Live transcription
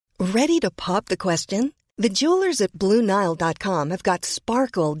Ready to pop the question? The jewelers at BlueNile.com have got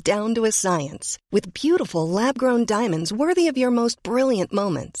sparkle down to a science with beautiful lab-grown diamonds worthy of your most brilliant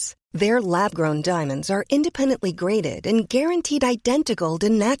moments. Their lab-grown diamonds are independently graded and guaranteed identical to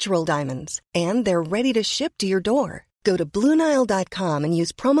natural diamonds, and they're ready to ship to your door. Go to BlueNile.com and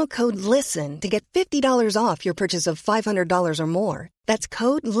use promo code LISTEN to get $50 off your purchase of $500 or more. That's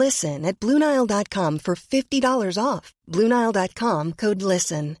code LISTEN at BlueNile.com for $50 off. BlueNile.com, code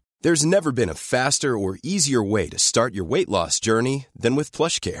LISTEN. There's never been a faster or easier way to start your weight loss journey than with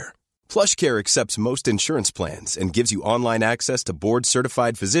PlushCare. PlushCare accepts most insurance plans and gives you online access to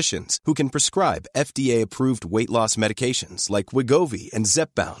board-certified physicians who can prescribe FDA-approved weight loss medications like Wegovy and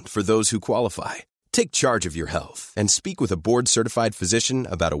Zepbound for those who qualify. Take charge of your health and speak with a board-certified physician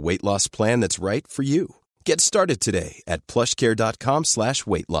about a weight loss plan that's right for you. Get started today at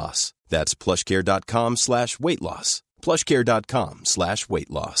plushcare.com/weight-loss. That's plushcare.com/weight-loss.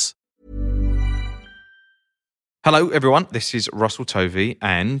 plushcare.com/weight-loss. Hello, everyone. This is Russell Tovey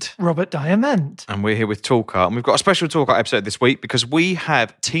and Robert Diamond. And we're here with Talk Art. And we've got a special Talk Art episode this week because we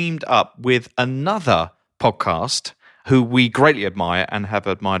have teamed up with another podcast who we greatly admire and have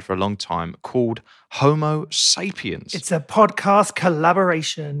admired for a long time called Homo Sapiens. It's a podcast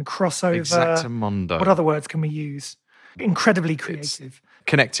collaboration, crossover. Exactamundo. What other words can we use? Incredibly creative. It's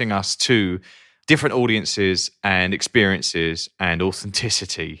connecting us to different audiences and experiences and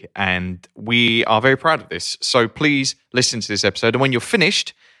authenticity. And we are very proud of this. So please listen to this episode. And when you're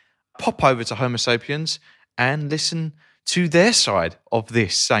finished, pop over to Homo Sapiens and listen to their side of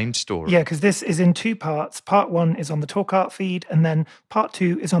this same story. Yeah, because this is in two parts. Part one is on the Talk Art feed, and then part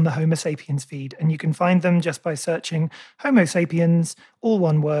two is on the Homo Sapiens feed. And you can find them just by searching Homo Sapiens, all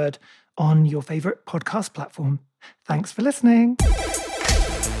one word, on your favorite podcast platform. Thanks for listening.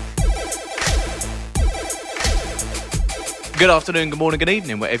 Good afternoon, good morning, good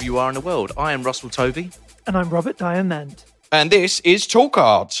evening, wherever you are in the world. I am Russell Tovey. And I'm Robert Diamond. And this is Talk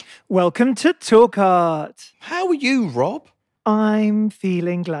Art. Welcome to Talk Art. How are you, Rob? I'm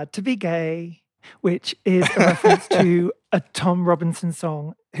feeling glad to be gay, which is a reference to a Tom Robinson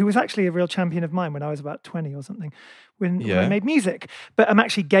song, who was actually a real champion of mine when I was about 20 or something, when I made music. But I'm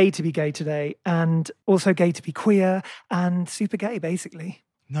actually gay to be gay today, and also gay to be queer, and super gay, basically.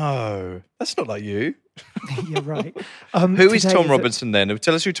 No, that's not like you. You're right. Who is Tom Robinson then?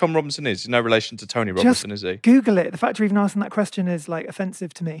 Tell us who Tom Robinson is. He's no relation to Tony Robinson, is he? Google it. The fact you're even asking that question is like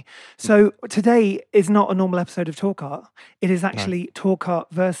offensive to me. So today is not a normal episode of Talk Art. It is actually Talk Art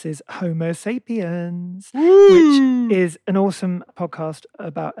versus Homo Sapiens, which is an awesome podcast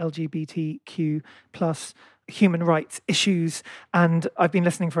about LGBTQ plus human rights issues. And I've been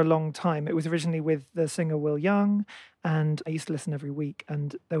listening for a long time. It was originally with the singer Will Young, and I used to listen every week.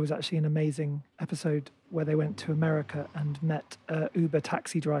 And there was actually an amazing episode where they went to America and met an Uber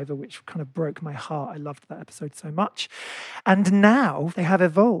taxi driver, which kind of broke my heart. I loved that episode so much. And now they have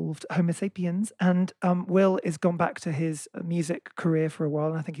evolved, Homo Sapiens, and Will has gone back to his music career for a while,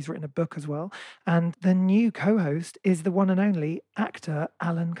 and I think he's written a book as well. And the new co-host is the one and only actor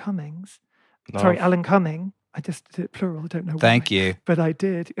Alan Cummings. Sorry, Alan Cumming. I just did it plural. I don't know why. Thank you. But I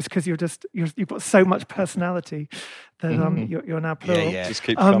did. It's because you've got so much personality that you're now plural. Yeah. Just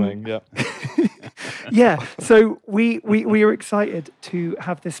keep coming. Yeah. Yeah. So we are excited to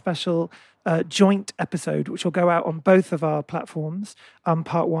have this special joint episode, which will go out on both of our platforms,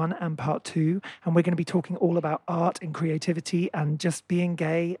 part one and part two. And we're going to be talking all about art and creativity and just being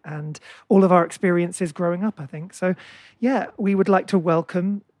gay and all of our experiences growing up, I think. So, yeah, we would like to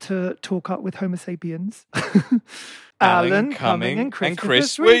welcome to Talk Art with Homo Sapiens, Alan Cumming and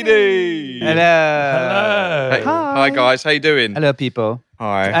Chris Sweeney. Hello. Hey. Hi, guys. How you doing? Hello, people.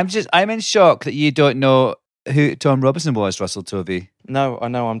 Hi. I'm in shock that you don't know who Tom Robinson was, Russell Tovey. No, I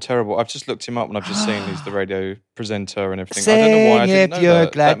know I'm terrible. I've just looked him up and I've just seen he's the radio presenter and everything. Sing I don't know why I didn't know if you're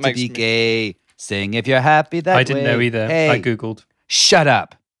that. glad That to be makes me- gay. Sing if you're happy that way. I didn't know either. Hey, I Googled. shut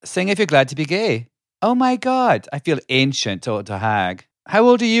up. Sing if you're glad to be gay. Oh my God. I feel ancient to hag. How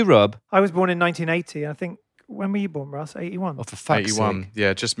old are you, Rob? I was born in 1980. I think, when were you born, Russ? 81. Oh, for fuck's 81. sake.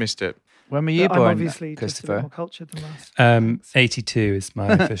 Yeah, just missed it. When were you I'm born, obviously just a bit Christopher? more cultured than Russ. 82 is my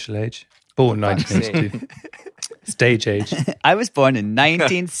official age. Born fuck's 1982. Stage age. I was born in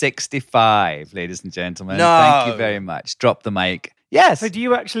 1965, ladies and gentlemen. No. Thank you very much. Drop the mic. Yes. So do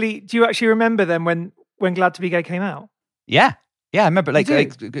you actually remember then when Glad to Be Gay came out? Yeah. Yeah, I remember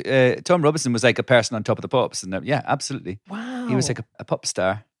You Tom Robinson was like a person on Top of the Pops. And yeah, absolutely. Wow. He was like a pop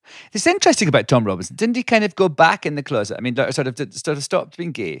star. It's interesting about Tom Robinson. Didn't he kind of go back in the closet? I mean, sort of stopped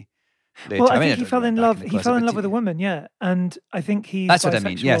being gay later. Well, I mean, think he don't fell know in back love. the He closet, fell in but love with a woman, yeah. And I think he's That's what I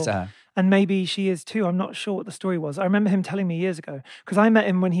mean. Yes. bisexual. And maybe she is too. I'm not sure what the story was. I remember him telling me years ago, because I met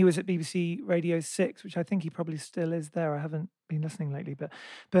him when he was at BBC Radio 6, which I think he probably still is there. I haven't been listening lately, but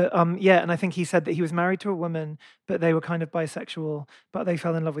yeah. And I think he said that he was married to a woman, but they were kind of bisexual, but they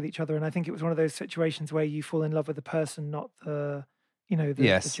fell in love with each other. And I think it was one of those situations where you fall in love with the person, not the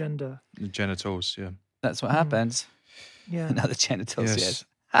gender. The genitals, yeah. That's what happens. Yeah. Not the genitals, yes.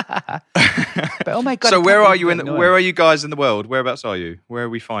 But oh my God. So I where can't are you believe that where are you guys in the world? Whereabouts are you? Where are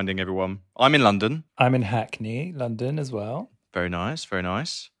we finding everyone? I'm in London. I'm in Hackney, London as well. Very nice, very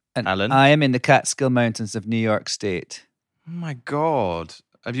nice. And Alan? I am in the Catskill Mountains of New York State. Oh my God.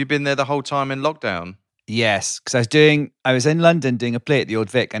 Have you been there the whole time in lockdown? Yes, because I was in London doing a play at the Old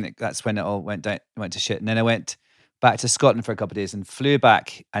Vic, and that's when it all went to shit. And then I went back to Scotland for a couple of days and flew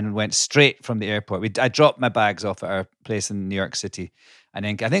back and went straight from the airport. I dropped my bags off at our place in New York City. And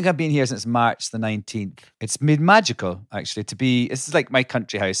then I think I've been here since March the 19th. It's been magical, actually, to be. This is like my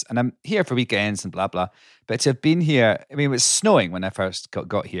country house, and I'm here for weekends and blah, blah. But to have been here, I mean, it was snowing when I first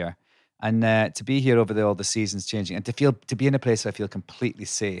got here. And to be here over all the seasons changing, and to be in a place where I feel completely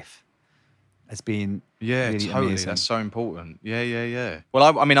safe has been really totally. amazing. That's so important. Yeah.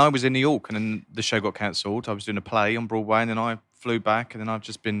 Well, I mean, I was in New York, and then the show got cancelled. I was doing a play on Broadway, and then I flew back, and then I've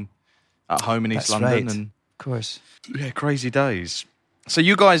just been at home in East London. Right. And of course. Yeah, crazy days. So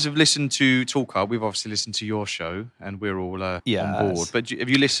you guys have listened to Talk Art. We've obviously listened to your show, and we're all on board. But have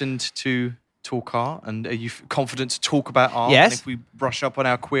you listened to Talk Art, and are you confident to talk about art? Yes. And if we brush up on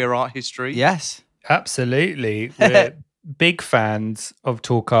our queer art history? Yes. Absolutely. We're big fans of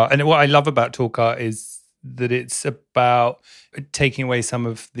Talk Art. And what I love about Talk Art is that it's about taking away some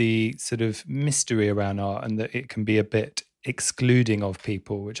of the sort of mystery around art, and that it can be a bit excluding of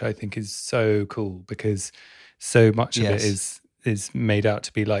people, which I think is so cool, because so much of it is made out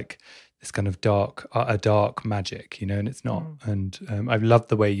to be like this kind of dark magic, and it's not. And I've loved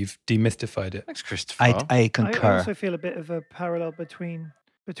the way you've demystified it. Thanks, Christopher. I concur. I also feel a bit of a parallel between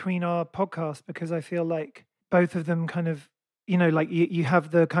our podcasts, because I feel like both of them kind of, like you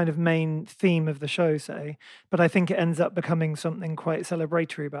have the kind of main theme of the show, say, but I think it ends up becoming something quite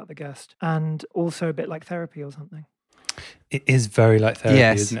celebratory about the guest, and also a bit like therapy or something. It is very like therapy,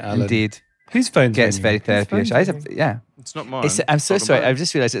 yes, isn't it, Alan? Indeed. Whose phone's Gets ringing? very therapeutic. Yeah. It's not mine. I'm so sorry. I've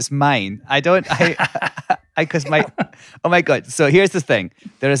just realised it's mine. Because oh my God. So here's the thing.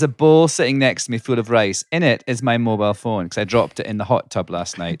 There is a bowl sitting next to me full of rice. In it is my mobile phone, because I dropped it in the hot tub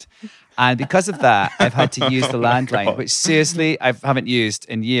last night. And because of that, I've had to use the landline, which seriously I haven't used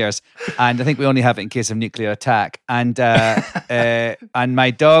in years. And I think we only have it in case of nuclear attack. And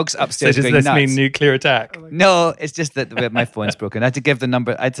my dog's upstairs So does going this nuts. mean nuclear attack? No, it's just that my phone's broken. I had to give the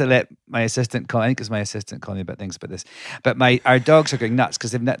number. I had to let my assistant call. I think it was my assistant calling me about things about this. But our dogs are going nuts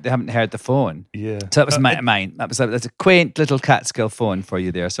because they haven't heard the phone. Yeah. So that was mine. That's a quaint little Catskill phone for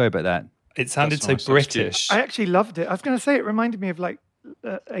you there. Sorry about that. It sounded That's so nice, that's British. I actually loved it. I was going to say it reminded me of like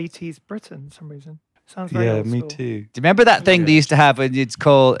 80s Britain for some reason. Sounds very Yeah, old me school. too. Do you remember that thing they used to have when you'd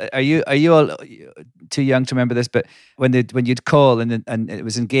call? Are you all too young to remember this? But when you'd call and it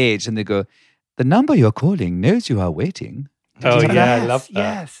was engaged, and they go, "The number you're calling knows you are waiting." Oh you yeah, have I love that.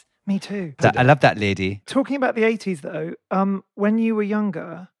 Yes, me too. I love that lady. Talking about the 80s though, when you were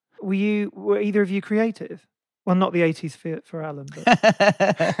younger, were either of you creative? Well, not the 80s for Alan, but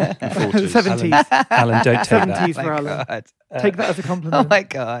the 70s. Alan, don't take 70s that. for Oh my Alan. God. Take that as a compliment. Oh my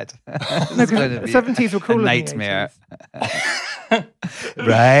God. No, 'cause the 70s were cooler than the nightmare. 80s.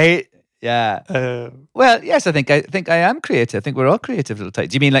 Right? Yeah. Well, yes, I think I am creative. I think we're all creative little types.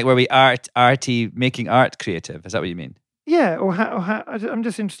 Do you mean like where we arty making art creative? Is that what you mean? Yeah, or how I'm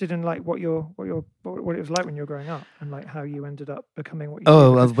just interested in like what it was like when you were growing up, and like how you ended up becoming what you Oh,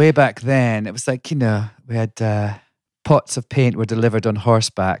 do. well, way back then, it was like, we had pots of paint were delivered on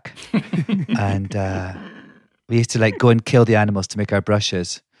horseback. And we used to like go and kill the animals to make our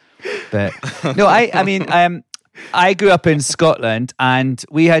brushes. But no, I grew up in Scotland, and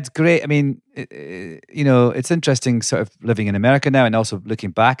we had great, it's interesting sort of living in America now, and also looking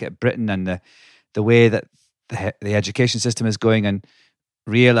back at Britain and the way that the education system is going, and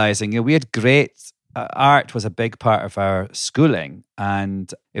realizing, we had great, art was a big part of our schooling,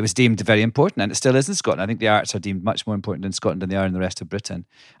 and it was deemed very important, and it still is in Scotland. I think the arts are deemed much more important in Scotland than they are in the rest of Britain,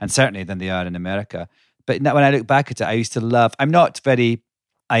 and certainly than they are in America. But when I look back at it, I used to love, I don't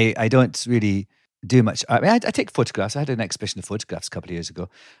really do much. I take photographs. I had an exhibition of photographs a couple of years ago,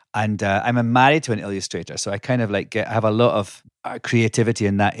 and I'm married to an illustrator, so I kind of I have a lot of creativity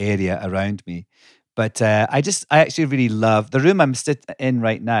in that area around me. But I actually really love the room I'm sitting in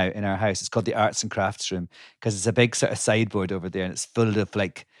right now in our house. It's called the Arts and Crafts Room, because it's a big sort of sideboard over there, and it's full of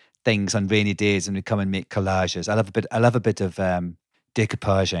like things on rainy days, and we come and make collages. I love a bit of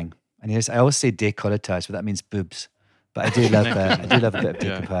decoupaging. And yes, I always say décolletage, but that means boobs. But I do love I do love a bit of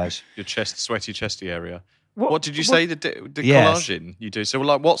Yeah. decoupage. Your chesty area. What- What did you what- say? The collage in you do. So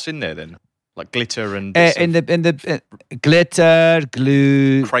like, what's in there then? Like glitter and bits In of- the glitter,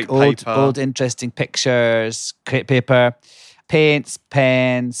 glue, Crepe old paper. old interesting pictures, crepe paper, paints,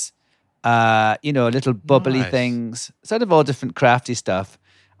 pens, little bubbly Nice. things, sort of all different crafty stuff,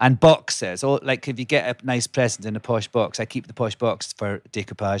 and boxes. All like if you get a nice present in a posh box, I keep the posh box for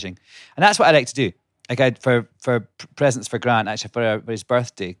decoupaging, and that's what I like to do. Like I for presents for Grant, actually for his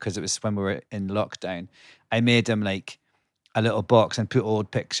birthday, because it was when we were in lockdown. I made him like a little box and put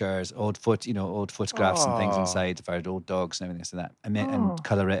old pictures, old photographs and things inside of our old dogs and everything like that. And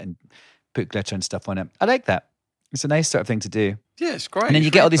colour it and put glitter and stuff on it. I like that. It's a nice sort of thing to do. Yeah, it's great. And then you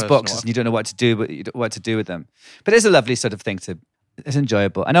It's get all really these personal. boxes and you don't know what to do, but you don't know what to do with them. But it's a lovely sort of thing to. It's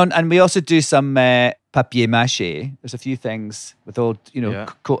enjoyable. And we also do some papier mâché. There's a few things with old, Yeah.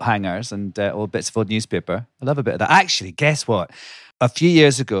 coat hangers and old bits of old newspaper. I love a bit of that. Actually, guess what? A few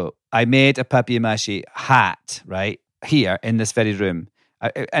years ago, I made a papier mâché hat, right, here in this very room.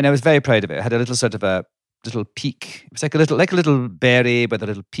 And I was very proud of it. It had a little sort of a little peak. It was like a little beret with a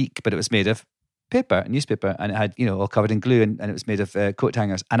little peak, but it was made of paper, newspaper, and it had, all covered in glue, and it was made of coat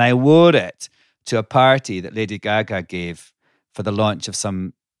hangers. And I wore it to a party that Lady Gaga gave for the launch of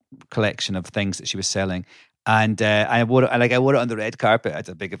some collection of things that she was selling. And I wore it on the red carpet at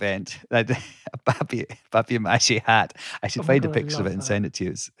a big event. I had a papier mâché hat. I should Oh my find a God, I picture of love it and that. send it to you.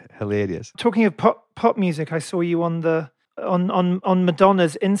 It's hilarious. Talking of pop music, I saw you on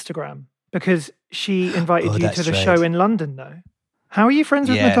Madonna's Instagram because she invited Oh, you to that's the right. show in London, though. How are you friends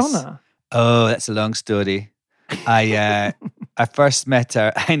with Yes. Madonna? Oh, that's a long story. I first met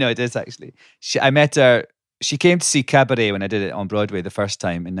her. I know it is actually. I met her. She came to see Cabaret when I did it on Broadway the first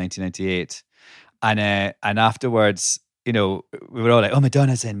time in 1998, and afterwards, we were all like, "Oh,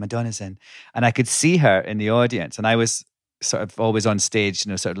 Madonna's in," and I could see her in the audience, and I was sort of always on stage,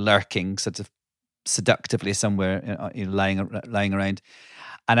 sort of lurking, sort of seductively somewhere, lying around,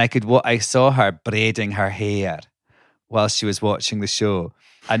 and I saw her braiding her hair while she was watching the show.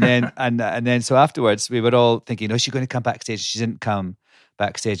 And then and then so afterwards we were all thinking, is she going to come backstage? She didn't come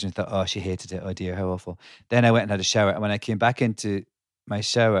backstage, and we thought, oh, she hated it. Oh dear, how awful. Then I went and had a shower, and when I came back into my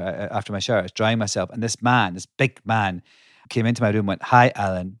shower, after my shower, I was drying myself, and this big man, came into my room and went, "Hi,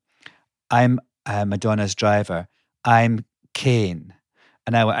 Alan. I'm Madonna's driver. I'm Kane."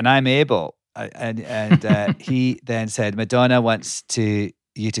 And I went, "And I'm Abel." And he then said, "Madonna wants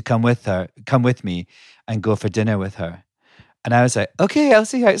you to come with me and go for dinner with her." And I was like, "Okay, I'll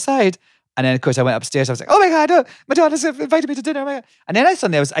see you outside." And then, of course, I went upstairs. I was like, "Oh my God, Madonna's invited me to dinner." Oh my God. And then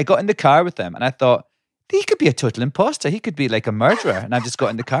I got in the car with them, and I thought, he could be a total imposter. He could be like a murderer. And I've just got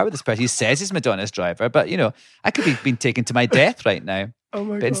in the car with this person. He says he's Madonna's driver, but, I could be being taken to my death right now. Oh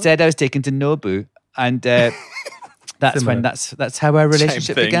my But God. instead, I was taken to Nobu. And that's how our relationship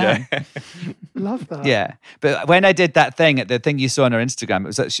Same thing, began. yeah. Love that. Yeah, but when I did that thing, the thing you saw on her Instagram,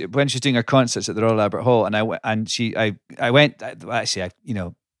 it was when she was doing her concerts at the Royal Albert Hall, and I went.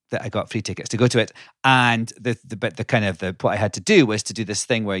 I got free tickets to go to it, and what I had to do was to do this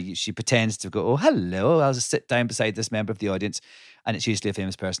thing where she pretends to go, "Oh, hello," I'll just sit down beside this member of the audience, and it's usually a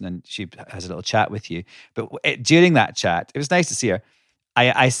famous person, and she has a little chat with you. But during that chat, it was nice to see her.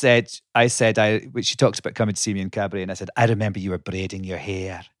 I said, she talks about coming to see me in Cabaret, and I said, "I remember you were braiding your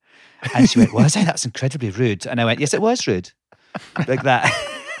hair." And she went, "Was I? That's incredibly rude." And I went, "Yes, it was rude." Like that.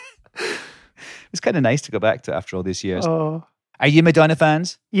 It was kind of nice to go back to after all these years. Oh. Are you Madonna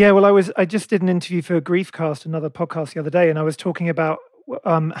fans? Yeah, well, I just did an interview for Griefcast, another podcast the other day, and I was talking about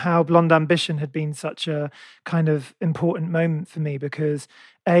how Blonde Ambition had been such a kind of important moment for me because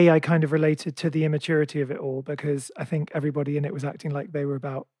I kind of related to the immaturity of it all because I think everybody in it was acting like they were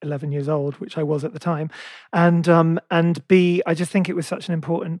about 11 years old, which I was at the time, and B, I just think it was such an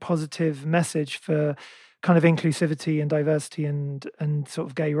important positive message for kind of inclusivity and diversity and sort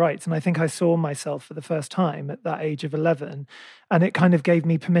of gay rights. And I think I saw myself for the first time at that age of 11, and it kind of gave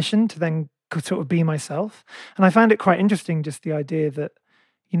me permission to then sort of be myself. And I found it quite interesting, just the idea that,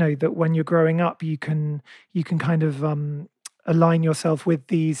 that when you're growing up, you can kind of align yourself with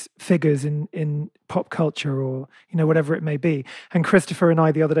these figures in pop culture or, whatever it may be. And Christopher and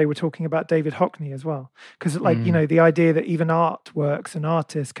I the other day were talking about David Hockney as well. Because the idea that even artworks and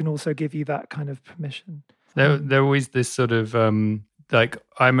artists can also give you that kind of permission. They're always this sort of, I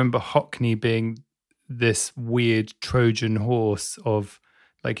remember Hockney being this weird Trojan horse of,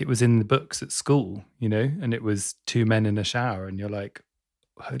 it was in the books at school, and it was two men in a shower and you're like,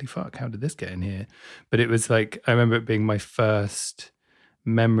 holy fuck, how did this get in here? But it was I remember it being my first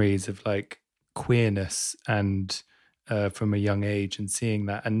memories of queerness and from a young age and seeing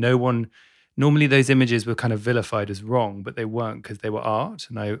that. And normally those images were kind of vilified as wrong, but they weren't because they were art.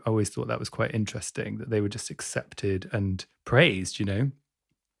 And I always thought that was quite interesting, that they were just accepted and praised,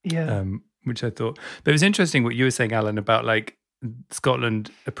 Yeah. Which I thought. But it was interesting what you were saying, Alan, about like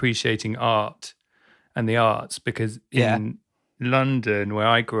Scotland appreciating art and the arts, because in London, where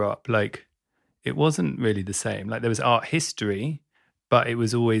I grew up, like it wasn't really the same. Like there was art history, but it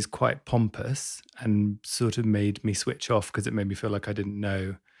was always quite pompous and sort of made me switch off because it made me feel like I didn't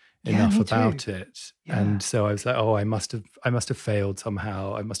know enough about it. Yeah. And so I was like, oh, I must have failed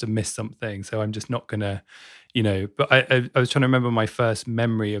somehow. I must have missed something. So I'm just not gonna, but I was trying to remember my first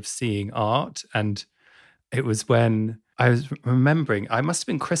memory of seeing art. And it was when I was remembering, I must have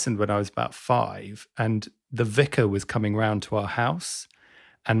been christened when I was about 5, and the vicar was coming round to our house.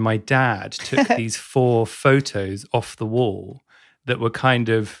 And my dad took these 4 photos off the wall that were kind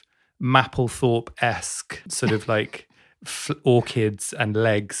of Mapplethorpe-esque, sort of like orchids and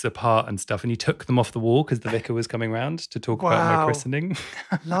legs apart and stuff. And he took them off the wall because the vicar was coming round to talk about my christening.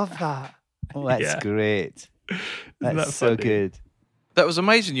 Love that. Oh, that's great. That's that so funny? good. That was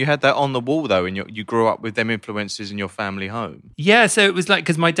amazing. You had that on the wall, though, and you grew up with them influences in your family home. Yeah, so it was like,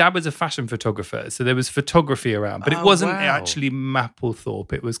 because my dad was a fashion photographer, so there was photography around, but it wasn't actually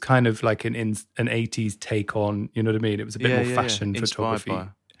Mapplethorpe. It was kind of like an 80s take on, you know what I mean? It was a bit more fashion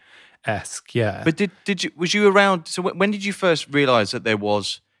photography-esque, yeah. But was you around, so when did you first realise that there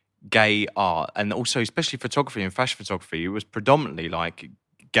was gay art, and also especially photography and fashion photography? It was predominantly like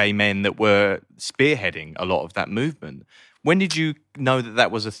gay men that were spearheading a lot of that movement. When did you know that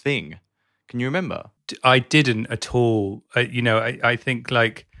was a thing? Can you remember? I didn't at all. I think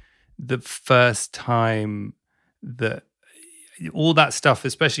like the first time that all that stuff,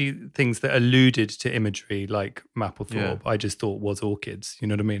 especially things that alluded to imagery like Mapplethorpe, I just thought was orchids. You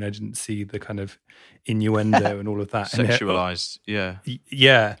know what I mean? I didn't see the kind of innuendo and all of that. Sexualized, yeah.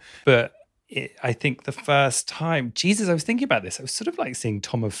 Yeah, but I think the first time, Jesus, I was thinking about this. I was sort of like seeing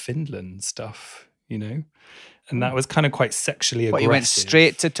Tom of Finland stuff, And that was kind of quite sexually aggressive. What, you went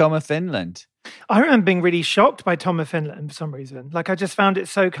straight to Tom of Finland? I remember being really shocked by Tom of Finland for some reason. Like I just found it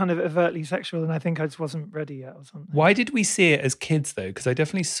so kind of overtly sexual, and I think I just wasn't ready yet or something. Why did we see it as kids though? Because I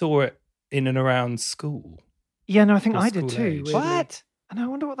definitely saw it in and around school. Yeah, no, I think I did too. Age. What? And I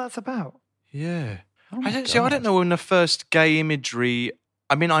wonder what that's about. Yeah. Oh I don't know when the first gay imagery...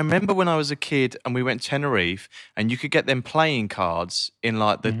 I mean, I remember when I was a kid and we went to Tenerife, and you could get them playing cards in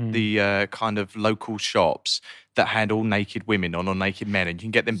like the kind of local shops that had all naked women on or naked men, and you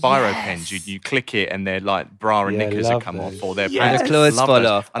can get them biro pens. You click it and their like bra and knickers that come off, or their pants. Their clothes fall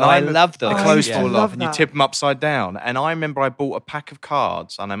off. And I love those. The clothes fall love off, and you that. tip them upside down. And I remember I bought a pack of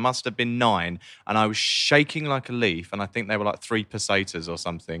cards, and I must have been 9, and I was shaking like a leaf, and I think they were like 3 pesetas or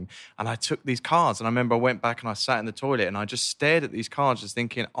something. And I took these cards, and I remember I went back and I sat in the toilet, and I just stared at these cards, just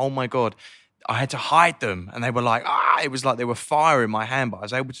thinking, oh my God, I had to hide them. And they were like, it was like they were fire in my hand, but I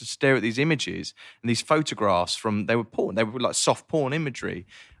was able to stare at these images and these photographs they were porn. They were like soft porn imagery.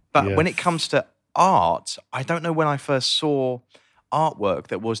 But when it comes to art, I don't know when I first saw artwork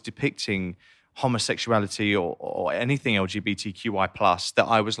that was depicting homosexuality or anything LGBTQI+, that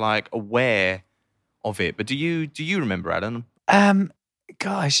I was like aware of it. But do you remember, Alan?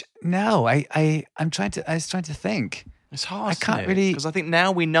 Gosh, no. I was trying to think. It's hard. I can't really, because I think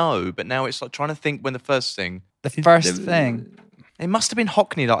now we know, but now it's like trying to think when the first thing. thing. It must have been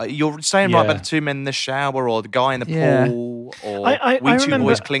Hockney. Like you're saying, right about the 2 men in the shower, or the guy in the pool, or we two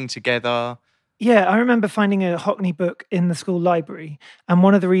boys cling together. Yeah, I remember finding a Hockney book in the school library, and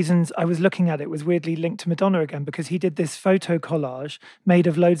one of the reasons I was looking at it was weirdly linked to Madonna again, because he did this photo collage made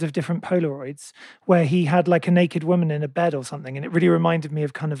of loads of different Polaroids where he had like a naked woman in a bed or something, and it really reminded me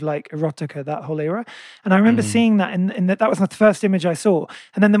of kind of like erotica, that whole era. And I remember seeing that, in that was the first image I saw.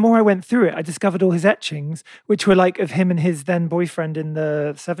 And then the more I went through it, I discovered all his etchings, which were like of him and his then boyfriend in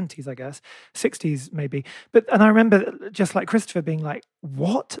the 70s, I guess, 60s maybe. And I remember just like Christopher being like,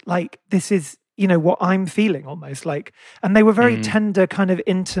 what? Like, this is... what I'm feeling almost like, and they were very tender, kind of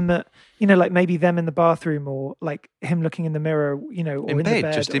intimate, like maybe them in the bathroom, or like him looking in the mirror, or in the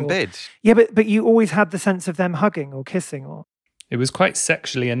bed. Just in bed. Yeah, but you always had the sense of them hugging or kissing, or it was quite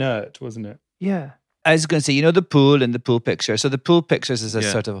sexually inert, wasn't it? Yeah. I was going to say, the pool and the pool picture. So the pool pictures is a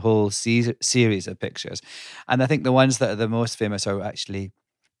sort of whole series of pictures, and I think the ones that are the most famous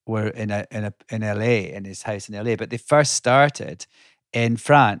were in LA, in his house in LA. But they first started in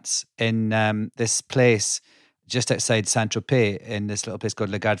France, in this place just outside Saint-Tropez, in this little place called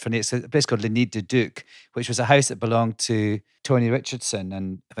Le Garde-Freinet. It's a place called Le Nid de Duc, which was a house that belonged to Tony Richardson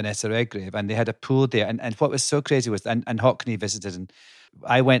and Vanessa Redgrave, and they had a pool there. And what was so crazy was, and Hockney visited, and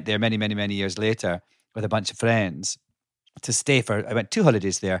I went there many, many, many years later with a bunch of friends, to stay for. I went 2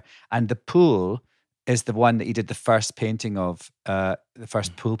 holidays there, and the pool is the one that he did the first painting of, the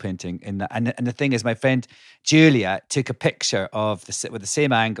first pool painting in that. And the thing is, my friend Julia took a picture of with the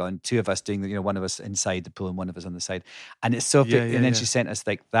same angle, and 2 of us doing, one of us inside the pool and one of us on the side. And it's so, and then she sent us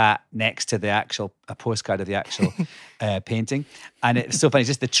like that next to a postcard of the actual painting. And it's so funny.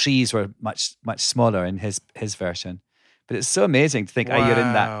 Just the trees were much, much smaller in his version. But it's so amazing to think, you're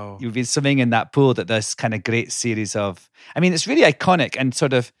in that, you've been swimming in that pool, that this kind of great series of, I mean, it's really iconic and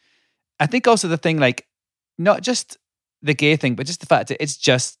sort of, I think also the thing, like, not just the gay thing, but just the fact that it's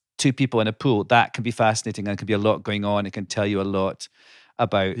just 2 people in a pool, that can be fascinating and can be a lot going on. It can tell you a lot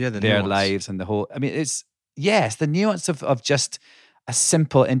about their lives and the whole, I mean, it's the nuance of just a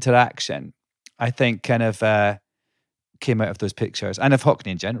simple interaction, I think kind of came out of those pictures and of Hockney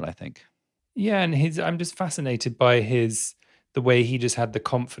in general, I think. Yeah, and I'm just fascinated by the way he just had the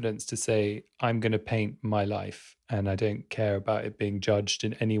confidence to say, I'm going to paint my life and I don't care about it being judged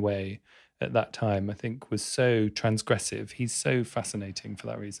in any way at that time, I think was so transgressive. He's so fascinating for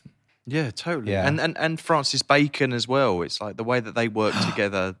that reason. Yeah, totally. Yeah. And Francis Bacon as well. It's like the way that they worked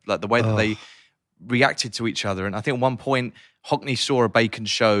together, like the way that they reacted to each other. And I think at one point, Hockney saw a Bacon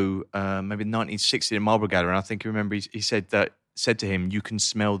show, maybe 1960 in Marlborough Gallery, and I think you remember he said to him, "You can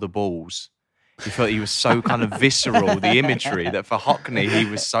smell the balls." He felt he was so kind of visceral, the imagery, that for Hockney, he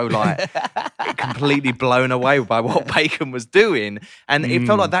was so like completely blown away by what Bacon was doing. And it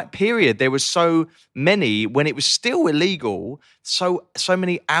felt like that period, there was so many, when it was still illegal, so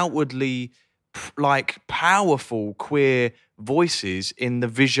many outwardly like powerful queer voices in the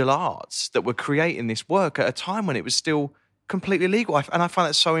visual arts that were creating this work at a time when it was still completely legal. And I find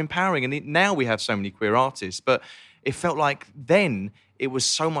that so empowering. And now we have so many queer artists, but it felt like then it was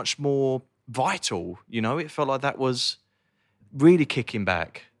so much more vital, it felt like that was really kicking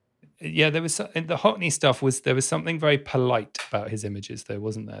back. Yeah, there was the Hockney stuff there was something very polite about his images, though,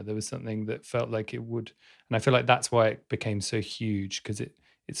 wasn't there? There was something that felt like it would, and I feel like that's why it became so huge, because it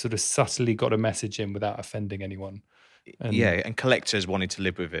sort of subtly got a message in without offending anyone. And collectors wanted to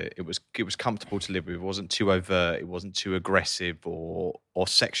live with it. It was comfortable to live with. It wasn't too overt. It wasn't too aggressive or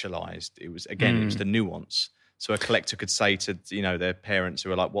sexualized. It was it was the nuance. So a collector could say to, their parents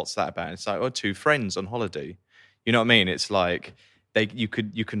who are like, "What's that about?" And it's like, 2 friends on holiday. You know what I mean? It's like you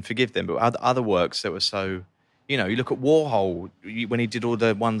can forgive them, but other works that were so, you look at Warhol when he did all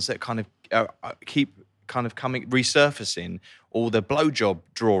the ones that kind of keep kind of resurfacing, all the blowjob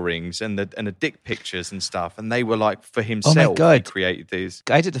drawings and the dick pictures and stuff, and they were like for himself. Oh my God. He created these.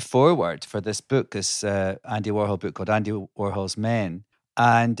 I did the foreword for this book, this Andy Warhol book called Andy Warhol's Men,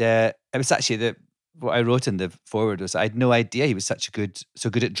 and it was actually what I wrote in the foreword was I had no idea he was so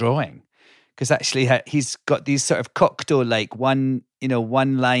good at drawing, because actually he's got these sort of Cocteau like one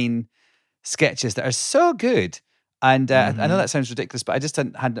line sketches that are so good. And I know that sounds ridiculous, but I just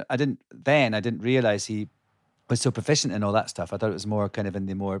didn't realize he was so proficient in all that stuff. I thought it was more kind of in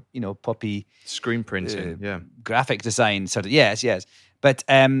the more poppy screen printing, graphic design sort of. Yes. But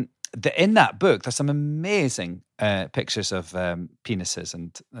in that book, there's some amazing pictures of penises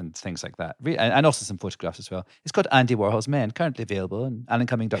and things like that, and also some photographs as well. It's called Andy Warhol's Men, currently available on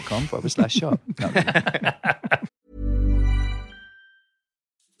alancumming.com/shop.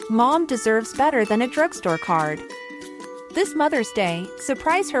 Mom deserves better than a drugstore card. This Mother's Day,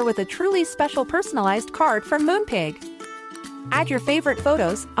 surprise her with a truly special personalized card from Moonpig. Add your favorite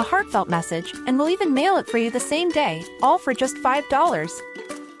photos, a heartfelt message, and we'll even mail it for you the same day, all for just $5.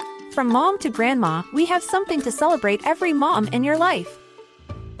 From mom to grandma, we have something to celebrate every mom in your life.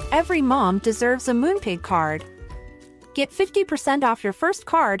 Every mom deserves a Moonpig card. Get 50% off your first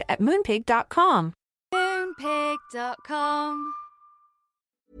card at Moonpig.com. Moonpig.com.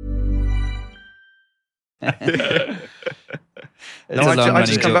 I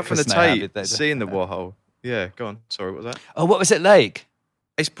just come back from the Tate, seeing the Warhol. Yeah, go on. Sorry, what was that? Oh, what was it like?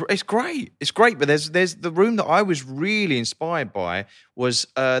 It's great. It's great, but there's the room that I was really inspired by was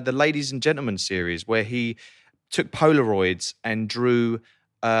the Ladies and Gentlemen series, where he took Polaroids and drew.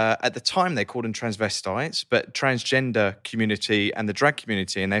 At the time, they called them transvestites, but transgender community and the drag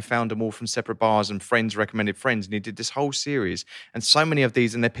community, and they found them all from separate bars, and friends recommended friends, and he did this whole series. And so many of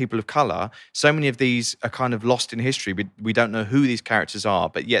these, and they're people of colour, so many of these are kind of lost in history. We don't know who these characters are,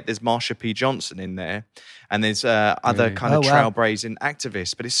 but yet there's Marsha P. Johnson in there, and there's other kind of trailblazing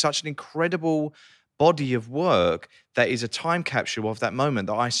activists. But it's such an incredible body of work that is a time capsule of that moment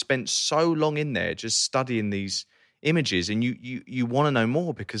that I spent so long in there just studying these images, and you want to know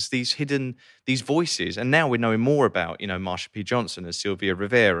more because these voices, and now we're knowing more about, Marsha P. Johnson and Sylvia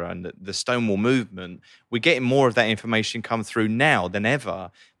Rivera and the Stonewall movement. We're getting more of that information come through now than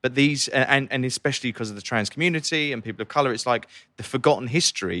ever. But these, and especially because of the trans community and people of colour, it's like the forgotten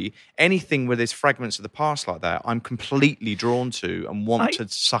history. Anything where there's fragments of the past like that, I'm completely drawn to and want to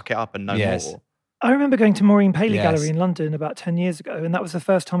suck it up and know more. I remember going to Maureen Paley Gallery in London about 10 years ago, and that was the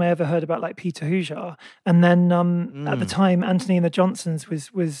first time I ever heard about like Peter Hujar. And then at the time, Anthony and the Johnsons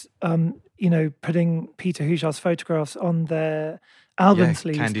was putting Peter Hujar's photographs on their album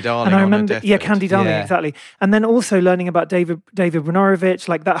sleeves. Candy Darling. And I remember, on Candy Darling, exactly. And then also learning about David Wojnarowicz,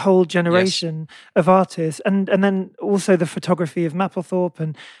 like that whole generation of artists, and then also the photography of Mapplethorpe.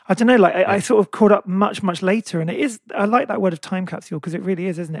 And I don't know, like I sort of caught up much later. And it is, I like that word of time capsule because it really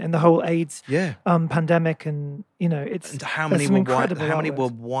is, isn't it? And the whole AIDS pandemic, and it's and how many were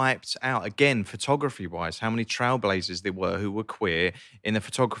wiped out again, photography wise. How many trailblazers there were who were queer in the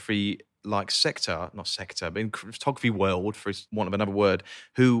photography but in photography world, for want of another word,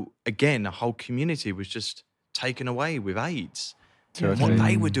 who, again, a whole community was just taken away with AIDS. Totally. What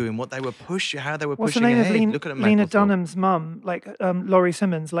they were doing, what they were pushing, how they were pushing ahead. What's the name of Look at Lena Dunham's mum, like Laurie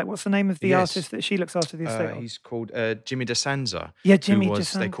Simmons? Like, what's the name of the artist that she looks after the estate? He's called Jimmy DeSanza. Yeah, Jimmy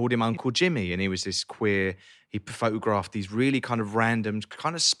DeSanza. They called him Uncle Jimmy, and he was this queer. He photographed these really kind of random,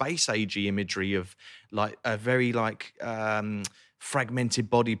 kind of space-agey imagery of like a very like fragmented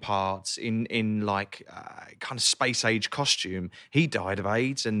body parts in like kind of space-age costume. He died of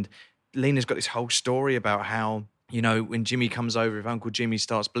AIDS, and Lena's got this whole story about how, when Jimmy comes over, if Uncle Jimmy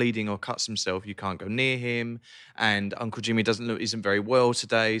starts bleeding or cuts himself, you can't go near him, and Uncle Jimmy isn't very well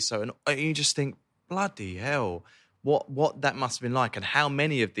today. So, and you just think, bloody hell, what that must have been like, and how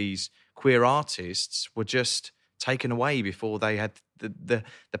many of these queer artists were just taken away before they had the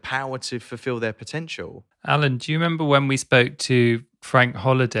power to fulfill their potential. Alan, do you remember when we spoke to Frank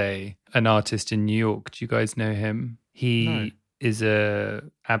Holiday, an artist in New York? Do you guys know him? He is a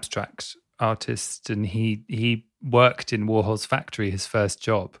abstract artist, and he worked in Warhol's factory, his first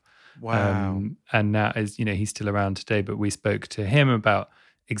job. Wow. And now he's still around today, but we spoke to him about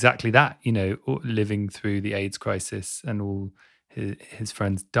exactly that, living through the AIDS crisis and all his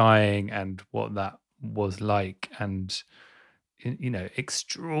friends dying and what that was like, and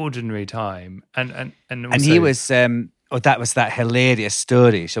extraordinary time, and also, he was that was that hilarious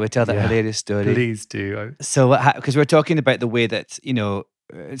story. Shall we tell that hilarious story? Please do. So because we're talking about the way that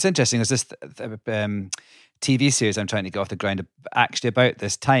it's interesting. There's this TV series I'm trying to get off the ground actually about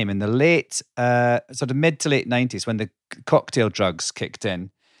this time in the late sort of mid to late 90s, when the cocktail drugs kicked in.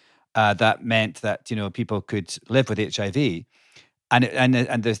 That meant that people could live with HIV.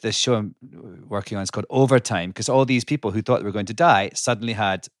 And there's this show I'm working on, it's called Overtime, because all these people who thought they were going to die suddenly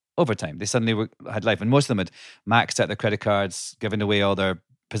had overtime. They suddenly had life, and most of them had maxed out their credit cards, given away all their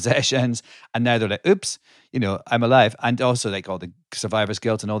possessions, and now they're like, oops, I'm alive. And also like all the survivor's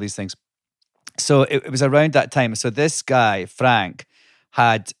guilt and all these things. So it was around that time. So this guy, Frank,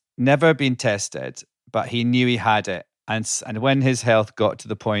 had never been tested, but he knew he had it. And when his health got to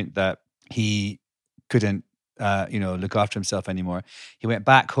the point that he couldn't look after himself anymore, he went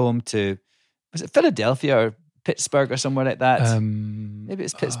back home to, was it Philadelphia or Pittsburgh or somewhere like that? Maybe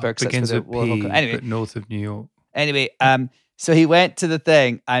it's Pittsburgh. Begins with P, anyway, but north of New York. Anyway, so he went to the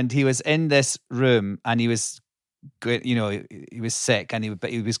thing, and he was in this room, and he was, he was sick, and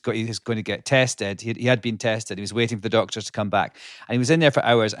he was going to get tested. He had been tested. He was waiting for the doctors to come back, and he was in there for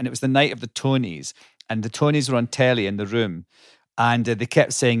hours. And it was the night of the Tonys, and the Tonys were on telly in the room. And they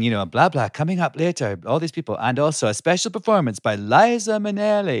kept saying, blah, blah, coming up later, all these people. And also a special performance by Liza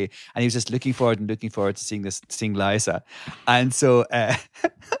Minnelli. And he was just looking forward to seeing Liza. And so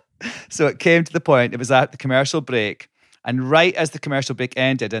so it came to the point, it was at the commercial break. And right as the commercial break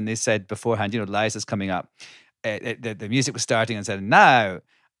ended, and they said beforehand, Liza's coming up, the music was starting, and said, now,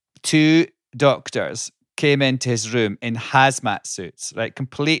 2 doctors came into his room in hazmat suits, right?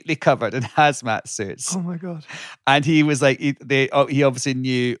 Completely covered in hazmat suits. Oh my God. And he was like, he obviously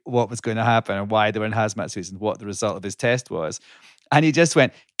knew what was going to happen and why they were in hazmat suits and what the result of his test was. And he just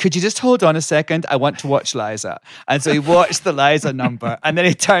went, could you just hold on a second? I want to watch Liza. And so he watched the Liza number, and then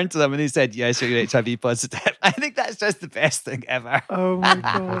he turned to them and he said, yes, you're HIV positive. I think that's just the best thing ever. Oh my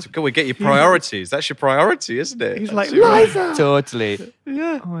God. Can we get your priorities? That's your priority, isn't it? He's like, Liza! Totally.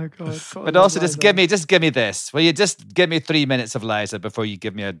 Yeah. Oh my God. But also just give me this. Will you just give me 3 minutes of Liza before you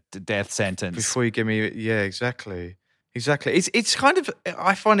give me a death sentence? Before you give me, yeah, exactly. It's kind of,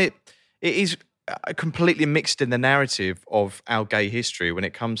 I find it is completely mixed in the narrative of our gay history when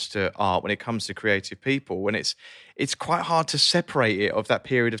it comes to art, when it comes to creative people, when it's quite hard to separate it of that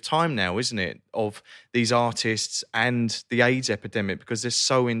period of time now, isn't it? Of these artists and the AIDS epidemic, because they're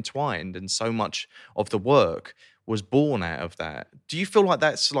so entwined and so much of the work was born out of that. Do you feel like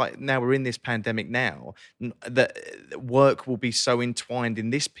that's like, now we're in this pandemic now, that work will be so entwined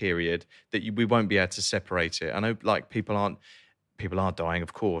in this period that we won't be able to separate it? I know like people are dying,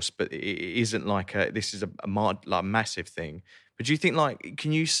 of course, but it isn't like this is a massive thing. But do you think, like,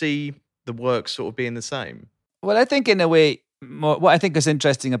 can you see the work sort of being the same? Well, I think in a way, what I think is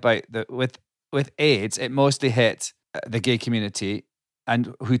interesting about with AIDS, it mostly hit the gay community,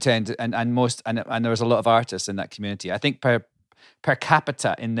 and who tend and there was a lot of artists in that community. I think per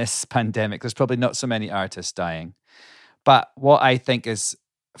capita in this pandemic, there's probably not so many artists dying. But what I think is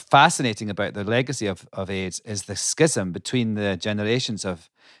fascinating about the legacy of AIDS is the schism between the generations of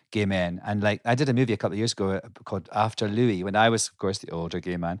gay men. And like, I did a movie a couple of years ago called After Louis, when I was, of course, the older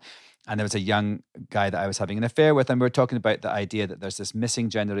gay man, and there was a young guy that I was having an affair with, and we were talking about the idea that there's this missing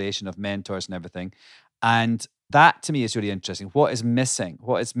generation of mentors and everything. And that to me is really interesting. What is missing?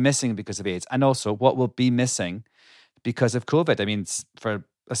 What is missing because of AIDS? And also what will be missing because of COVID? I mean, for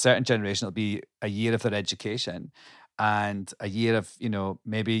a certain generation, it'll be a year of their education and a year of,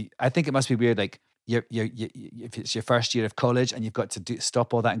 maybe, I think it must be weird, like if it's your first year of college and you've got to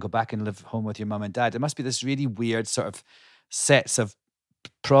stop all that and go back and live home with your mum and dad. It must be this really weird sort of sets of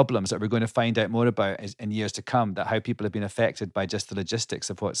problems that we're going to find out more about in years to come, that how people have been affected by just the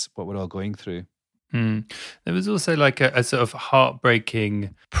logistics of what we're all going through. There was also like a sort of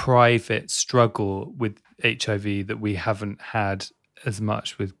heartbreaking private struggle with HIV that we haven't had as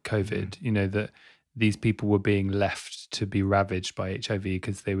much with COVID, that these people were being left to be ravaged by HIV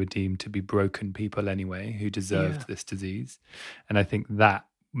because they were deemed to be broken people anyway who deserved this disease. And I think that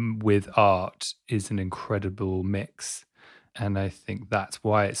with art is an incredible mix. And I think that's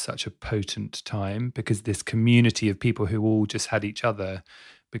why it's such a potent time, because this community of people who all just had each other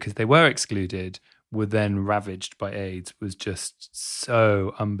because they were excluded were then ravaged by AIDS was just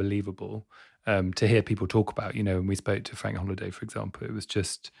so unbelievable to hear people talk about. When we spoke to Frank Holiday, for example, it was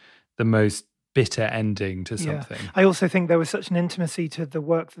just the most bitter ending to something. Yeah. I also think there was such an intimacy to the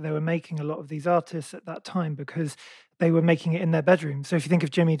work that they were making, a lot of these artists at that time, because they were making it in their bedroom. So if you think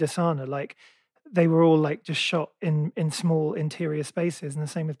of Jimmy Desana, like, they were all like just shot in small interior spaces, and the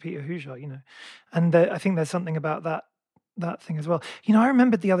same with Peter Hujar, And I think there's something about that thing as well. I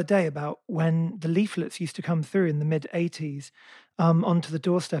remembered the other day about when the leaflets used to come through in the mid-'80s onto the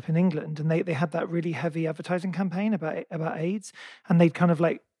doorstep in England, and they had that really heavy advertising campaign about AIDS, and they'd kind of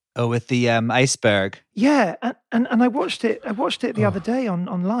like, with the iceberg. Yeah, and I watched it the other day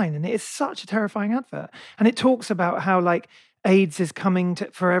online, and it is such a terrifying advert. And it talks about how like AIDS is coming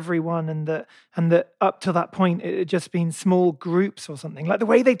for everyone, and that up to that point it had just been small groups or something. Like the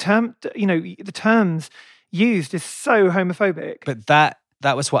way they termed, the terms used is so homophobic. But that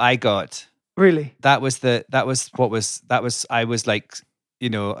was what I got. Really? I was like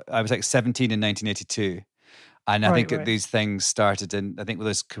 17 in 1982. And I think these things started I think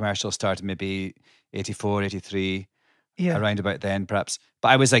those commercials started maybe 84, 83, around about then perhaps. But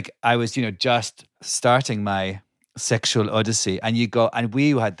I was just starting my sexual odyssey, and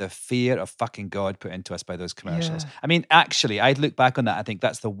we had the fear of fucking God put into us by those commercials. I mean, actually, I'd look back on that. I think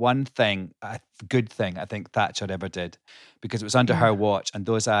that's the one thing, a good thing I think Thatcher ever did, because it was under her watch, and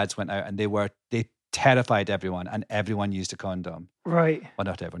those ads went out, and they terrified everyone, and everyone used a condom. Right. Well,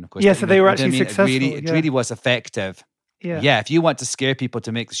 not everyone, of course. Yeah, so they were actually successful. It really was effective. Yeah. If you want to scare people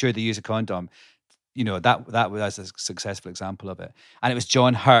to make sure they use a condom, that was a successful example of it. And it was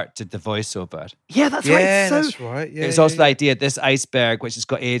John Hurt did the voiceover. Yeah, that's right. That's right. Yeah, it's also the idea, this iceberg, which has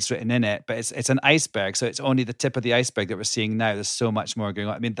got AIDS written in it, but it's an iceberg, so it's only the tip of the iceberg that we're seeing now. There's so much more going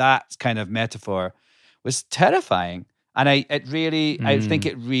on. I mean, that kind of metaphor was terrifying. And I think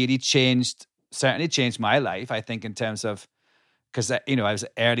it really certainly changed my life, I think, in terms of, because, I was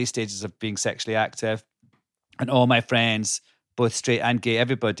at early stages of being sexually active, and all my friends, both straight and gay,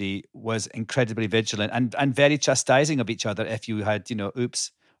 everybody was incredibly vigilant and very chastising of each other. If you had,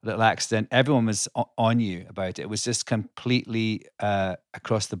 oops, a little accident, everyone was on you about it. It was just completely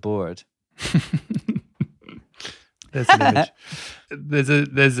across the board. There's an image.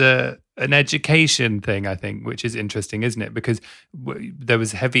 There's an education thing, I think, which is interesting, isn't it? Because there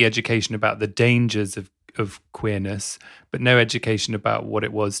was heavy education about the dangers of queerness, but no education about what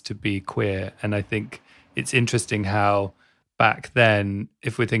it was to be queer. And I think it's interesting how back then,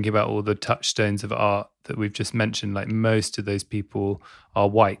 if we're thinking about all the touchstones of art that we've just mentioned, like most of those people are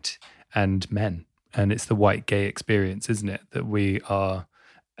white and men. And it's the white gay experience, isn't it? That we are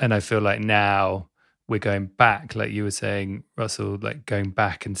And I feel like now we're going back, like you were saying, Russell, like going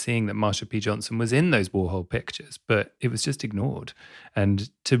back and seeing that Marsha P. Johnson was in those Warhol pictures, but it was just ignored. And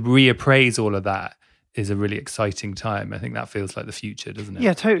to reappraise all of that is a really exciting time. I think that feels like the future, doesn't it?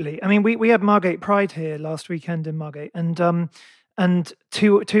 Yeah, totally. I mean, we had Margate Pride here last weekend in Margate, and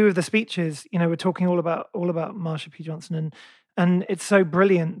two of the speeches, you know, were talking all about Marsha P. Johnson, and it's so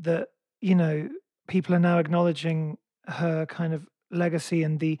brilliant that, you know, people are now acknowledging her kind of legacy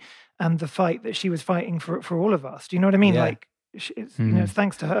and the fight that she was fighting for all of us. Do you know what I mean? Yeah. Like, it's, you know, it's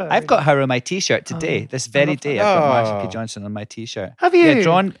thanks to her. I've got her on my T-shirt today. This very day, I've got Marsha P. Oh. Johnson on my T-shirt. Have you? Yeah,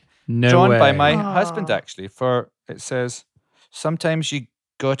 drawn by way. my Oh. husband, actually. It says, sometimes you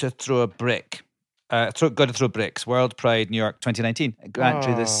got to throw a brick. Got to throw bricks. World Pride, New York, 2019. Grant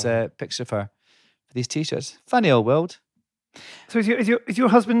drew this picture of her for these T-shirts. Funny old world. So is your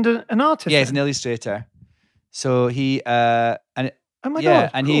husband an artist? Yeah, he's then? an illustrator. So he and Oh my yeah,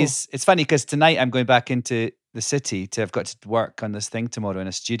 God, and cool. it's funny because tonight I'm going back into the city I've got to work on this thing tomorrow in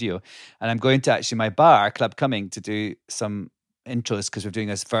a studio, and I'm going to actually my bar, Club Cumming, to do some intros because we're doing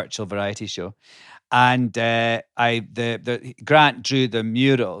this virtual variety show. And Grant drew the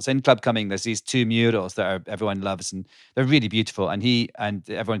murals in Club Cumming. There's these 2 murals that everyone loves, and they're really beautiful. And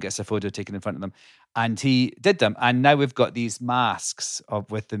everyone gets a photo taken in front of them. And he did them. And now we've got these masks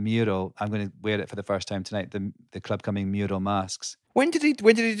with the mural. I'm going to wear it for the first time tonight. The Club Cumming mural masks. When did he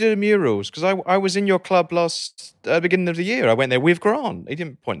do the murals? Because I was in your club last beginning of the year. I went there with Grant. He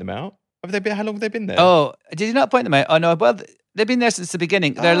didn't point them out. Have they been? How long have they been there? Oh, did you not point them out? Oh no. Well, they've been there since the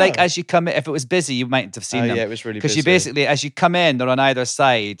beginning. They're like, as you come in, if it was busy, you mightn't have seen them. Yeah, it was really because busy. you basically, as you come in, they're on either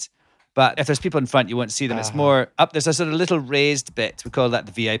side. But if there's people in front, you won't see them. It's more up. There's a sort of little raised bit. We call that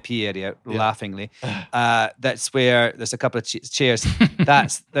the VIP area, laughingly. That's where there's a couple of chairs.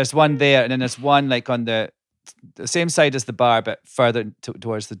 There's one there, and then there's one like on the same side as the bar, but further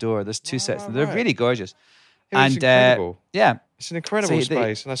towards the door. There's 2 sets. They're really gorgeous. It was incredible. Yeah, It's an incredible So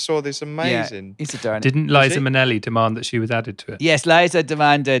space, and I saw this amazing. yeah, he's a darn. Didn't Liza Minnelli demand that she was added to it? Yes, Liza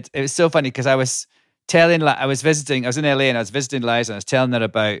demanded. It was so funny because I was in LA and I was visiting Liza and I was telling her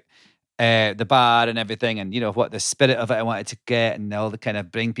about the bar and everything, and, you know, what the spirit of it I wanted to get, and all the kind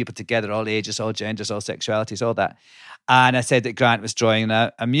of bring people together, all ages, all genders, all sexualities, all that. And I said that Grant was drawing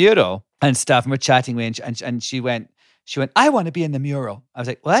a mural and stuff, and we're chatting away, and she went, I want to be in the mural. I was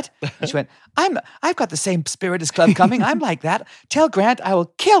like, what? And she went, I've got the same spirit as Club Cumming. I'm like that. Tell Grant I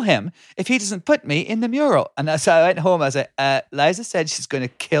will kill him if he doesn't put me in the mural. And so I went home. I was like, Liza said she's going to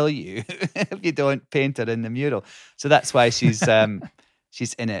kill you if you don't paint her in the mural. So that's why she's in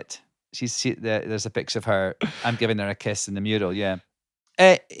it. There's a picture of her. I'm giving her a kiss in the mural. Yeah.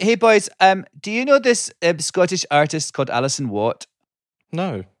 Hey boys, do you know this Scottish artist called Alison Watt?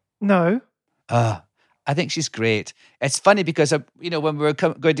 No. No. I think she's great. It's funny because, when we were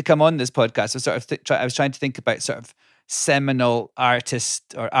going to come on this podcast, I was trying to think about sort of seminal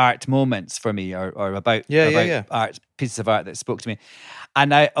artist or art moments for me, or about art, pieces of art that spoke to me.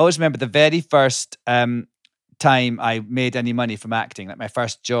 And I always remember the very first time I made any money from acting, like my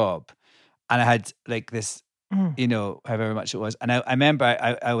first job, and I had like this, however much it was. And I remember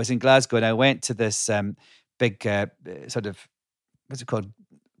I was in Glasgow and I went to this big sort of, what's it called?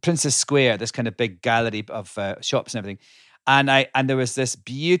 Princess Square, this kind of big gallery of shops and everything. And there was this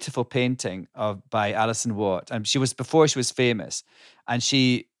beautiful painting by Alison Watt. And she was, before she was famous. And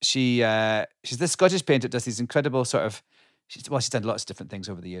she's this Scottish painter that does these incredible sort of, she's done lots of different things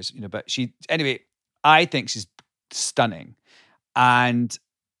over the years, but I think she's stunning. And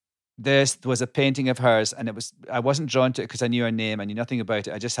this was a painting of hers, and I wasn't drawn to it because I knew her name, I knew nothing about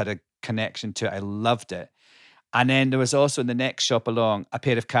it. I just had a connection to it. I loved it. And then there was also in the next shop along a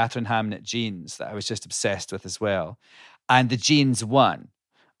pair of Catherine Hamnett jeans that I was just obsessed with as well. And the jeans won.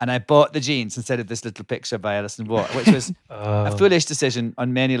 And I bought the jeans instead of this little picture by Alison Watt, which was a foolish decision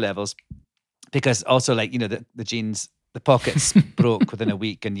on many levels. Because also, like, the jeans, the pockets broke within a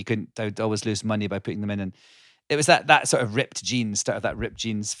week, and I would always lose money by putting them in. And it was that sort of ripped jeans, start of that ripped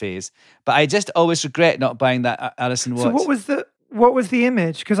jeans phase. But I just always regret not buying that Alison Watt. So what was the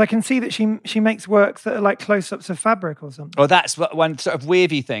image? Because I can see that she makes works that are like close-ups of fabric or something. Oh, that's one sort of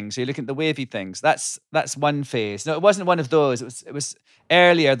wavy thing. So you look at the wavy things. That's one phase. No, it wasn't one of those. It was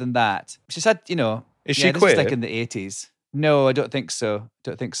earlier than that. She's had, Is she this queer? was like in the 80s. No, I don't think so.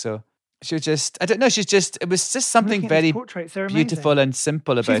 She was just, I don't know. It was just something very beautiful and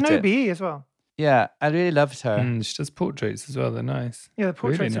simple about it. She's an OBE as well. Yeah, I really loved her. She does portraits as well. They're nice. Yeah, the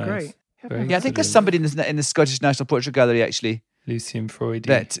portraits Really are nice. great. Yeah, I think there's somebody in the Scottish National Portrait Gallery actually. Lucian Freud.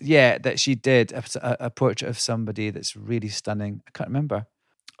 That she did a portrait of somebody that's really stunning. I can't remember.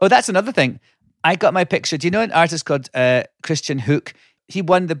 Oh, that's another thing. I got my picture. Do you know an artist called Christian Hook? he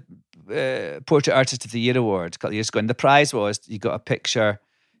won the Portrait Artist of the Year award a couple of years ago, and the prize was you got a picture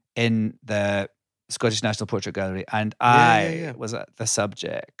in the Scottish National Portrait Gallery, and I was the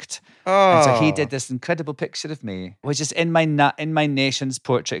subject. And so he did this incredible picture of me, which is in my nation's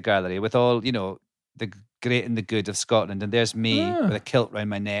portrait gallery with all, you know, the great and the good of Scotland. And there's me with a kilt round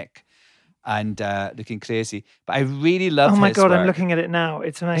my neck and looking crazy. But I really love his work. Oh my God, I'm looking at it now.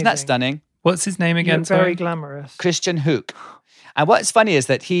 It's amazing. Isn't that stunning? What's his name again? Very glamorous. Christian Hook. And what's funny is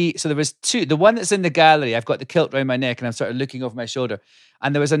that so there was two. The one that's in the gallery, I've got the kilt round my neck and I'm sort of looking over my shoulder.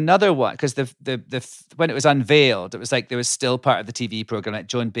 And there was another one, because the when it was unveiled, it was like there was still part of the TV program, like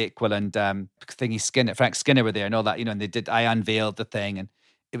Joan Bakewell and Frank Skinner were there and all that, you know, and I unveiled the thing, and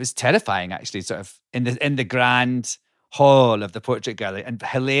it was terrifying actually, sort of in the grand hall of the portrait gallery. And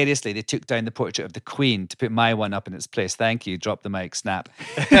hilariously, they took down the portrait of the Queen to put my one up in its place. Thank you. Drop the mic, snap.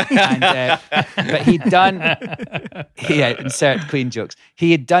 But he'd done, insert Queen jokes.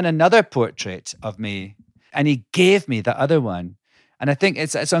 He had done another portrait of me, and he gave me the other one. And I think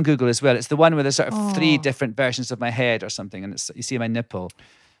it's on Google as well. It's the one with the sort of 3 different versions of my head or something, and you see my nipple.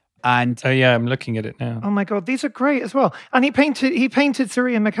 And oh yeah, I'm looking at it now. Oh my God, these are great as well. And he painted Sir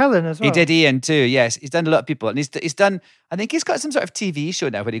Ian McKellen as well. He did Ian too. Yes, he's done a lot of people, and he's done. I think he's got some sort of TV show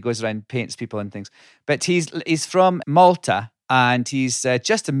now where he goes around and paints people and things. But he's from Malta, and he's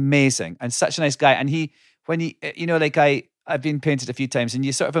just amazing and such a nice guy. And I've been painted a few times, and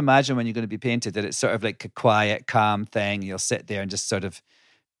you sort of imagine when you're going to be painted that it's sort of like a quiet, calm thing. You'll sit there and just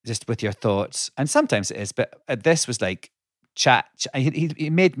with your thoughts, and sometimes it is. But this was like chat. He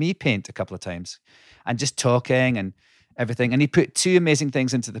made me paint a couple of times, and just talking and everything. And he put 2 amazing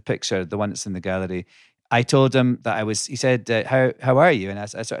things into the picture, the one that's in the gallery. I told him that he said, how are you? And I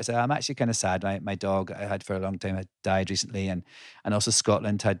sort of said, I'm actually kind of sad. My dog I had for a long time had died recently. And also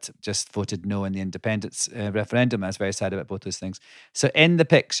Scotland had just voted no in the independence referendum. I was very sad about both those things. So in the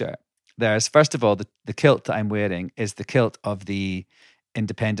picture, there's, first of all, the kilt that I'm wearing is the kilt of the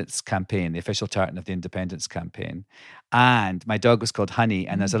independence campaign, the official tartan of the independence campaign. And my dog was called Honey.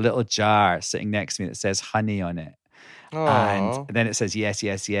 And there's a little jar sitting next to me that says honey on it. Aww. And then it says yes,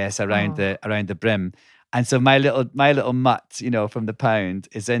 yes, yes around the brim. And so my little mutt, you know, from the pound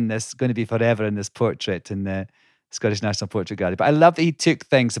is going to be forever in this portrait in the Scottish National Portrait Gallery. But I love that he took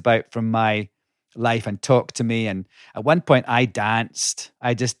things from my life and talked to me. And at one point I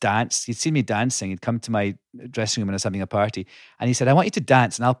just danced. He'd seen me dancing. He'd come to my dressing room when I was having a party. And he said, I want you to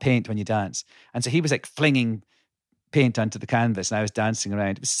dance and I'll paint when you dance. And so he was like flinging paint onto the canvas and I was dancing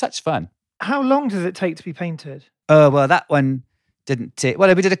around. It was such fun. How long does it take to be painted? Oh, well, that one didn't take...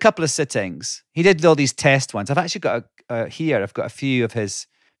 Well, we did a couple of sittings. He did all these test ones. I've actually got I've got a few of his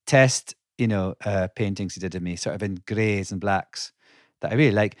test, paintings he did of me, sort of in greys and blacks that I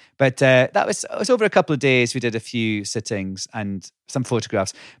really like. But it was over a couple of days. We did a few sittings and some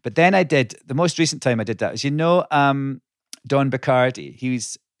photographs. But then the most recent time I did that was, Don Bachardy. He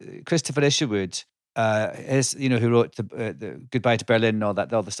was Christopher Isherwood, who wrote the Goodbye to Berlin and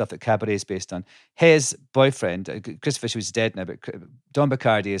all the stuff that Cabaret is based on. His boyfriend, Christopher Isherwood's dead now, but Don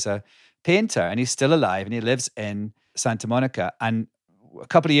Bachardy is a painter and he's still alive and he lives in Santa Monica. And a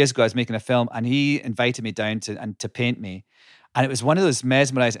couple of years ago, I was making a film and he invited me down to paint me. And it was one of those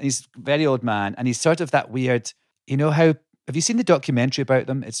mesmerizing, and he's a very old man and he's sort of that weird, have you seen the documentary about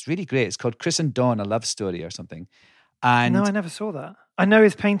them? It's really great. It's called Chris and Dawn, A Love Story or something. And no, I never saw that. I know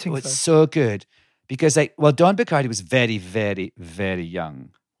his paintings. It's so good. Because Don Bachardy was very, very, very young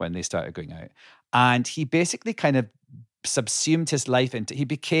when they started going out. And he basically kind of subsumed his life he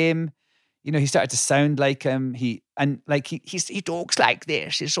became, he started to sound like him. He talks like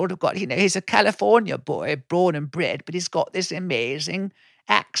this. He's sort of got, he's a California boy, born and bred, but he's got this amazing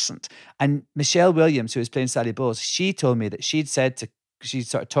accent. And Michelle Williams, who was playing Sally Bowles, she told me that she sort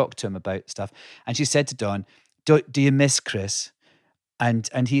of talked to him about stuff. And she said to Don, do you miss Chris?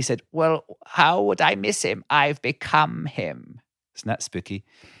 And he said, well, how would I miss him? I've become him. Isn't that spooky?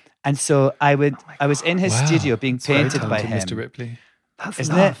 And so I was in his studio being painted by him. Mr. Ripley. That's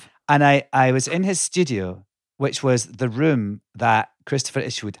Isn't love. it? And I was in his studio, which was the room that Christopher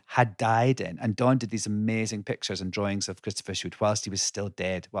Isherwood had died in. And Don did these amazing pictures and drawings of Christopher Isherwood whilst he was still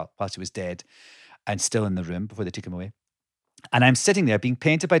dead. Well, whilst he was dead and still in the room before they took him away. And I'm sitting there being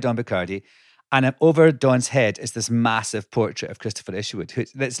painted by Don Bachardy. And over Don's head is this massive portrait of Christopher Isherwood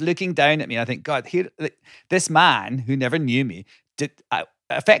that's looking down at me. And I think, God, this man who never knew me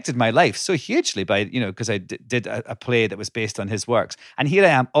affected my life so hugely by, because I did a play that was based on his works. And here I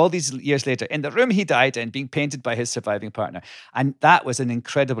am all these years later in the room he died in, being painted by his surviving partner. And that was an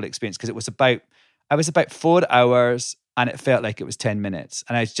incredible experience because I was about 4 hours and it felt like it was 10 minutes.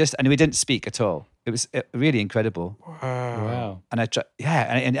 And and we didn't speak at all. It was really incredible. Wow. And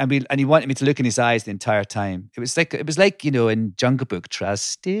and he wanted me to look in his eyes the entire time. It was like, in Jungle Book,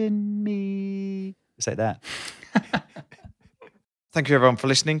 trust in me. It's like that. Thank you everyone for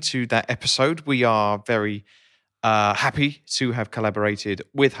listening to that episode. We are very happy to have collaborated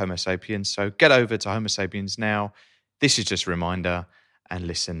with Homo Sapiens. So get over to Homo Sapiens now. This is just a reminder, and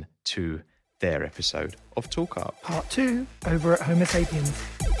listen to their episode of Talk Art. Part 2 over at Homo Sapiens.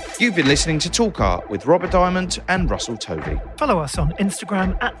 You've been listening to Talk Art with Robert Diamond and Russell Tovey. Follow us on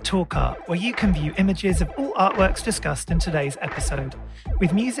Instagram at TalkArt, where you can view images of all artworks discussed in today's episode,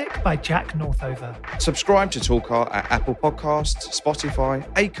 with music by Jack Northover. Subscribe to Talk Art at Apple Podcasts, Spotify,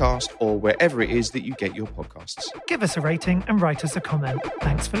 Acast, or wherever it is that you get your podcasts. Give us a rating and write us a comment.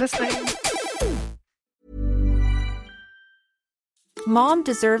 Thanks for listening. Mom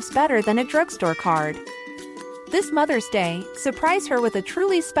deserves better than a drugstore card. This Mother's Day, surprise her with a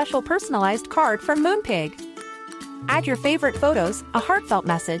truly special personalized card from Moonpig. Add your favorite photos, a heartfelt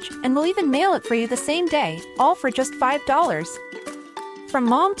message, and we'll even mail it for you the same day, all for just $5. From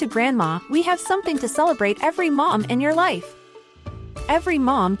mom to grandma, we have something to celebrate every mom in your life. Every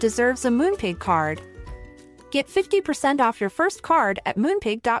mom deserves a Moonpig card. Get 50% off your first card at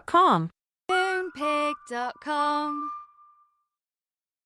moonpig.com. Moonpig.com